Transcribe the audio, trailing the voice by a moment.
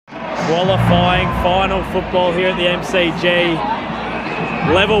Qualifying final football here at the MCG.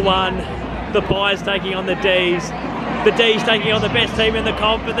 Level 1, the Pies taking on the Ds. The Ds taking on the best team in the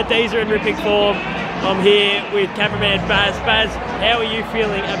comp, but the Ds are in ripping form. I'm here with cameraman Baz. Baz, how are you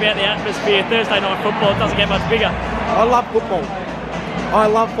feeling about the atmosphere? Thursday night football, it doesn't get much bigger. I love football.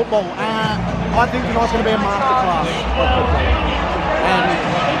 I love football. I think tonight's going to be a masterclass of football. And,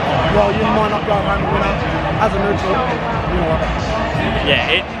 well, you might not go home and win it. As a neutral, you know what?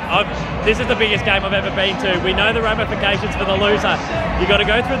 Yeah, this is the biggest game I've ever been to. We know the ramifications for the loser. You've got to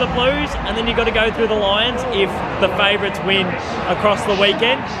go through the Blues and then you've got to go through the Lions if the favourites win across the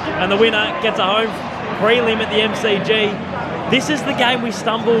weekend. And the winner gets a home prelim at the MCG. This is the game we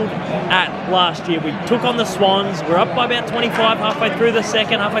stumbled at last year. We took on the Swans. We're up by about 25 halfway through the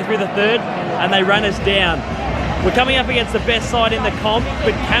second, halfway through the third, and they ran us down. We're coming up against the best side in the comp,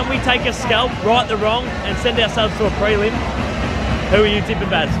 but can we take a scalp, right the wrong, and send ourselves to a prelim? Who are you tipping,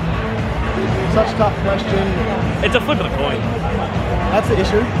 Baz? Such a tough question. It's a flip of the coin. That's the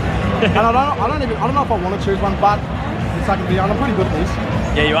issue. And I don't know if I want to choose one, but it's like I'm pretty good at this.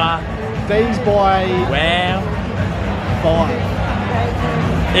 Yeah, you are. These by wow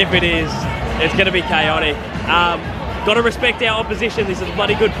 5. If it is, it's going to be chaotic. Got to respect our opposition. This is a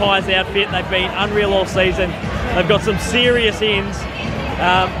bloody good Pies outfit. They've been unreal all season. They've got some serious ins.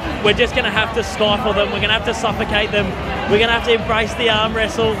 We're just going to have to stifle them. We're going to have to suffocate them. We're going to have to embrace the arm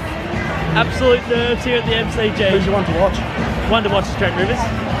wrestle. Absolute nerves here at the MCG. Who's you want to watch? One to watch is Trent Rivers.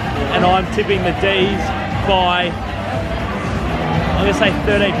 And I'm tipping the Ds by, I'm going to say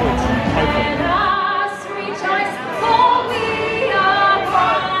 13 points, hopefully.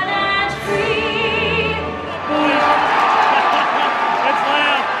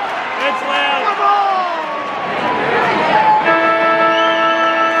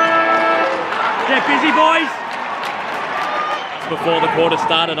 Busy boys! Before the quarter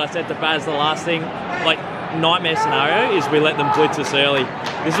started, I said to Baz the last thing, like nightmare scenario, is we let them blitz us early.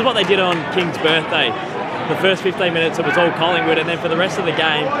 This is what they did on King's birthday. The first 15 minutes it was all Collingwood, and then for the rest of the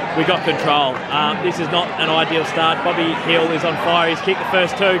game we got control. This is not an ideal start. Bobby Hill is on fire. He's kicked the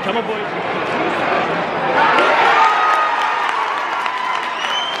first two. Come on, boys.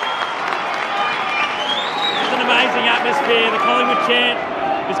 It's an amazing atmosphere. The Collingwood chant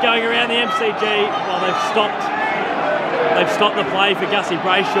is going around the MCG while they've stopped the play for Gussie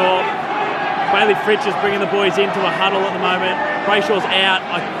Brayshaw. Bailey Fritsch is bringing the boys into a huddle at the moment. Brayshaw's out.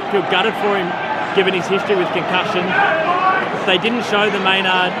 I feel gutted for him given his history with concussion. They didn't show the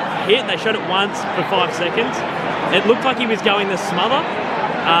Maynard hit. They showed it once for 5 seconds. It looked like he was going the smother.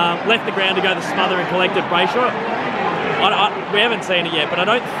 Left the ground to go the smother and collected Brayshaw. We haven't seen it yet, but I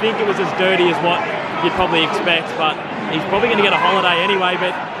don't think it was as dirty as what you'd probably expect. But he's probably going to get a holiday anyway,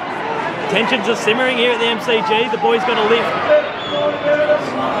 but tensions are simmering here at the MCG. The boys got a lift.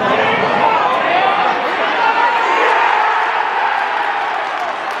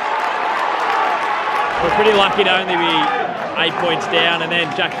 We're pretty lucky to only be 8 points down, and then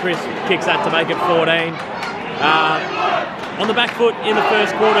Jack Crisp kicks that to make it 14. On the back foot in the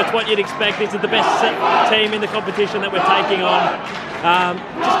first quarter, it's what you'd expect. This is the best team in the competition that we're taking on.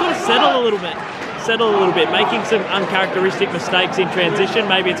 Just got to settle a little bit, making some uncharacteristic mistakes in transition.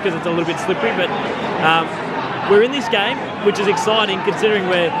 Maybe it's because it's a little bit slippery, but we're in this game, which is exciting considering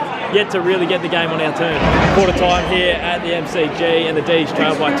we're yet to really get the game on our turn. Quarter time here at the MCG, and the Ds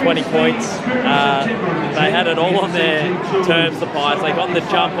trailed by 20 points. They had it all on their terms, the Pies. They got the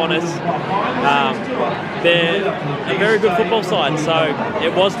jump on us. They're a very good football side, so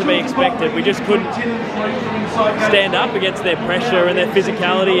it was to be expected. We just couldn't stand up against their pressure and their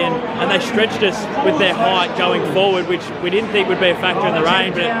physicality, and they stretched us with their height going forward, which we didn't think would be a factor in the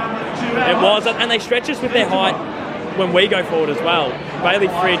rain, but it was. And they stretched us with their height when we go forward as well. Bailey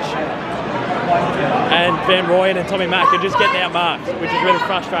Fritsch and Van Rooyen and Tommy Mack are just getting outmarked, which is really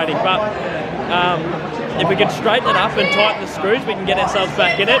frustrating. But if we can straighten it up and tighten the screws, we can get ourselves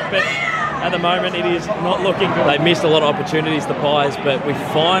back in it. But at the moment, it is not looking good. They missed a lot of opportunities, the Pies, but we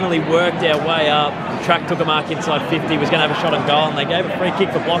finally worked our way up. Track took a mark inside 50, was going to have a shot on goal, and they gave a free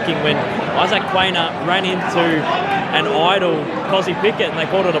kick for blocking when Isaac Quainer ran into an idle Cozzy Pickett, and they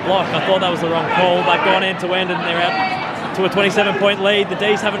called it a block. I thought that was the wrong call. They've gone end to end, and they're out to a 27-point lead. The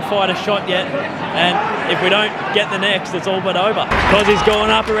Ds haven't fired a shot yet, and if we don't get the next, it's all but over. Cozzy's gone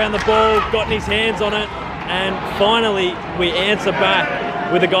up around the ball, gotten his hands on it, and finally we answer back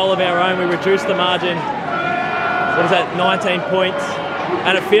with a goal of our own. We reduced the margin, what is that, 19 points.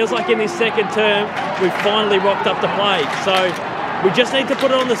 And it feels like in this second term, we've finally rocked up to play. So we just need to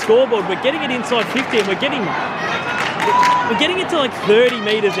put it on the scoreboard. We're getting it inside 50, and we're getting it to like 30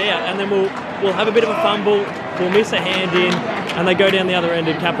 metres out, and then we'll have a bit of a fumble, we'll miss a hand in, and they go down the other end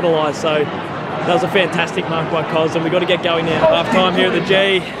and capitalise. So that was a fantastic mark by Cos, and we've got to get going now. Half time here at the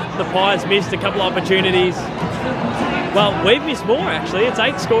G. The Pies missed a couple of opportunities. Well, we've missed more actually. It's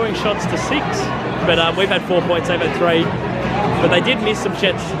 8 scoring shots to 6, but we've had 4 points, they've had 3. But they did miss some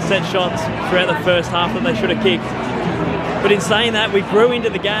set shots throughout the first half that they should have kicked. But in saying that, we grew into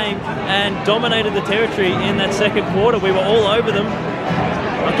the game and dominated the territory in that second quarter. We were all over them.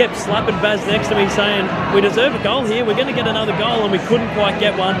 I kept slapping Baz next to me saying, we deserve a goal here, we're going to get another goal, and we couldn't quite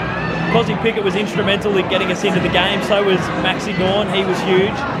get one. Cosy Pickett was instrumental in getting us into the game, so was Maxi Gawn, he was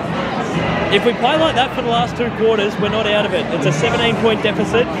huge. If we play like that for the last 2 quarters, we're not out of it. It's a 17-point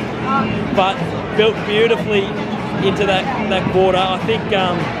deficit, but built beautifully into that quarter. I think,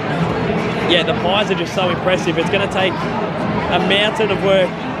 yeah, the Pies are just so impressive. It's going to take a mountain of work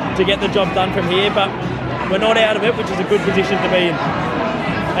to get the job done from here, but we're not out of it, which is a good position to be in.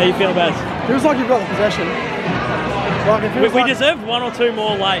 How you feel, Baz? Feels like you've got the possession. Like we deserve 1 or 2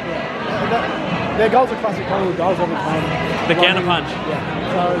 more late. Yeah, their goals are classic Collingwood goals every time. The counter punch. Yeah.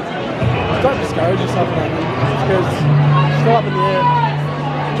 So don't discourage yourself from that, because it's still up in the air.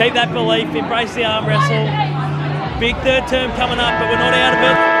 Keep that belief, embrace the arm wrestle. Big third term coming up, but we're not out of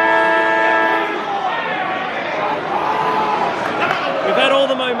it. We've had all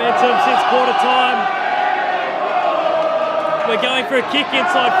the momentum since quarter time. We're going for a kick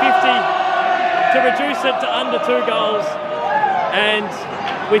inside 50 to reduce it to under 2 goals. And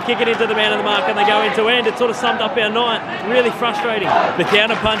we kick it into the man of the mark and they go into end. It sort of summed up our night. Really frustrating. The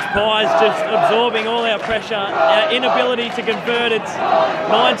counter punch Pies just absorbing all our pressure. Our inability to convert. It's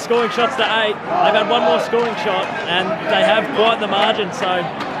 9 scoring shots to 8. They've had 1 more scoring shot and they have quite the margin. So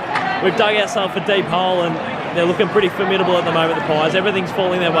we've dug ourselves a deep hole and they're looking pretty formidable at the moment, the Pies. Everything's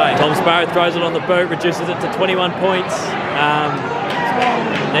falling their way. Tom Sparrow throws it on the boot, reduces it to 21 points.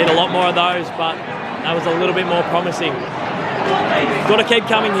 Need a lot more of those, but that was a little bit more promising. Got to keep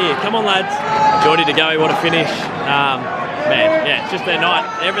coming here. Come on, lads. Geordie to go. What a finish. Man, yeah, it's just their night.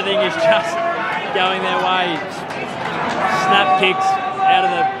 Everything is just going their way. Snap kicks out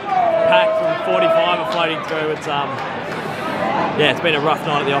of the pack from 45 are floating through. It's yeah, it's been a rough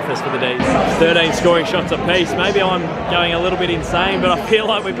night at the office for the D's. 13 scoring shots apiece. Maybe I'm going a little bit insane, but I feel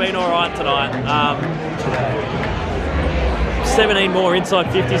like we've been all right tonight. 17 more inside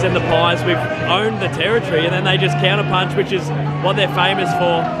 50s than the Pies. We've owned the territory and then they just counter-punch, which is what they're famous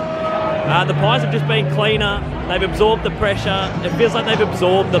for. The Pies have just been cleaner. They've absorbed the pressure. It feels like they've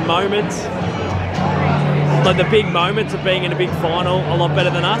absorbed the moments, like the big moments of being in a big final, a lot better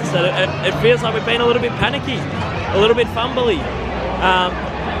than us. It feels like we've been a little bit panicky, a little bit fumbly.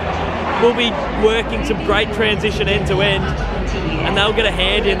 We'll be working some great transition end to end and they'll get a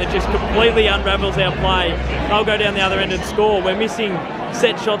hand in that just completely unravels our play. They'll go down the other end and score. We're missing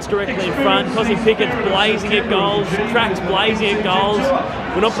set shots directly in front. Cosy Pickett's blazing at goals. Track's blazing at goals.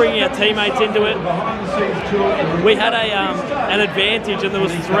 We're not bringing our teammates into it. We had an advantage and there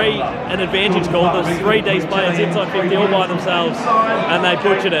was an advantage called. There was 3 D's players inside 50 all by themselves and they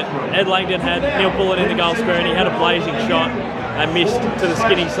butchered it. Ed Langdon had Neil Bullen in the goal square and he had a blazing shot and missed to the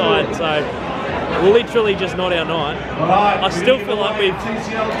skinny side. So literally just not our night. I still feel like we've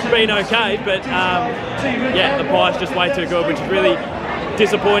been okay, but yeah, the Pies just way too good, which is really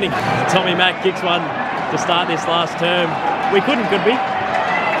disappointing. Tommy Mack kicks one to start this last term. We couldn't, could we?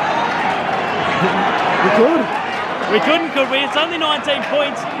 We could. We couldn't, could we? It's only 19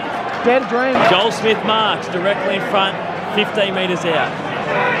 points. Dead dream. Joel Smith marks directly in front, 15 metres out.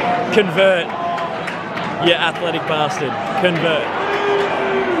 Convert, you athletic bastard. Convert.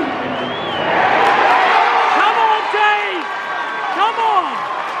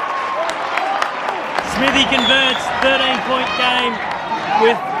 Smithy converts, 13-point game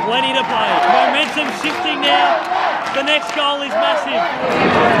with plenty to play. Momentum shifting now. The next goal is massive.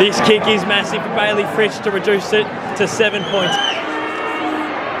 This kick is massive for Bailey Fritsch to reduce it to 7 points.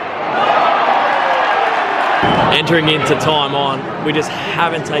 Entering into time on, we just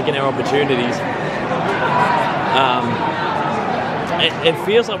haven't taken our opportunities. It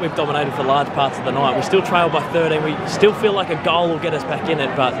feels like we've dominated for large parts of the night. We still trail by 13. We still feel like a goal will get us back in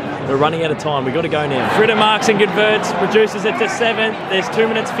it, but we're running out of time. We've got to go now. Fritter marks and converts, reduces it to 7. There's 2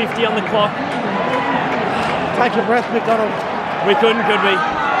 minutes 50 on the clock. Take your breath, McDonald. We couldn't, could we?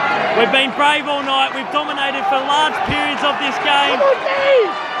 We've been brave all night. We've dominated for large periods of this game.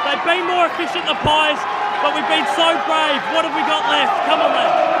 They've been more efficient, the Pies, but we've been so brave. What have we got left? Come on,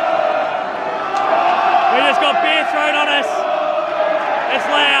 lads. We just got beer thrown on us. It's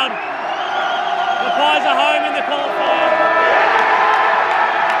loud. The Pies are home in the qualifier.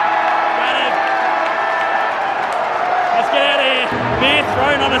 Got it. Let's get out of here. beer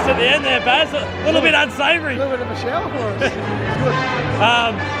thrown on us at the end there, Baz. A little bit unsavoury. A little bit of a shower for us. It's good.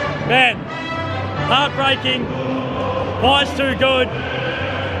 Man, heartbreaking. PIES too good,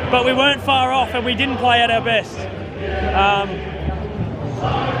 but we weren't far off and we didn't play at our best.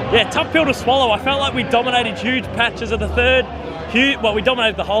 Yeah, tough pill to swallow. I felt like we dominated huge patches of the third. Well, we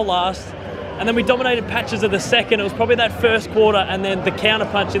dominated the whole last, and then we dominated patches of the second. It was probably that first quarter and then the counter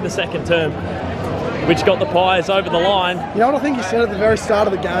punch in the second term, which got the PIES over the line. You know what I think you said at the very start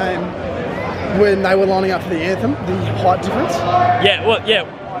of the game when they were lining up for the anthem, the height difference? Yeah, well, yeah.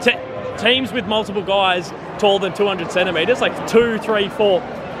 Teams with multiple guys taller than 200 centimetres, like 2, 3, 4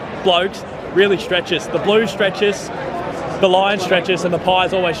 blokes, really stretches. The Blues stretches, the Lions stretches, and the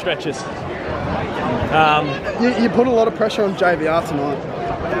PIES always stretches. You put a lot of pressure on JVR tonight.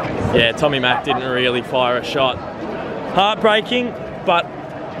 Yeah, Tommy Mack didn't really fire a shot. Heartbreaking, but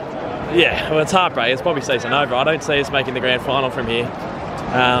yeah, well, it's heartbreaking. It's probably season over. I don't see us making the grand final from here.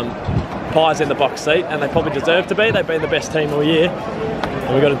 PIES in the box seat, and they probably deserve to be. They've been the best team all year.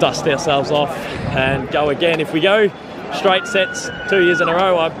 And we've got to dust ourselves off and go again. If we go straight sets 2 years in a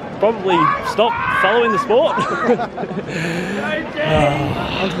row, I'd probably stop following the sport.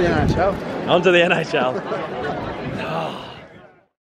 Onto the NHL. Onto the NHL.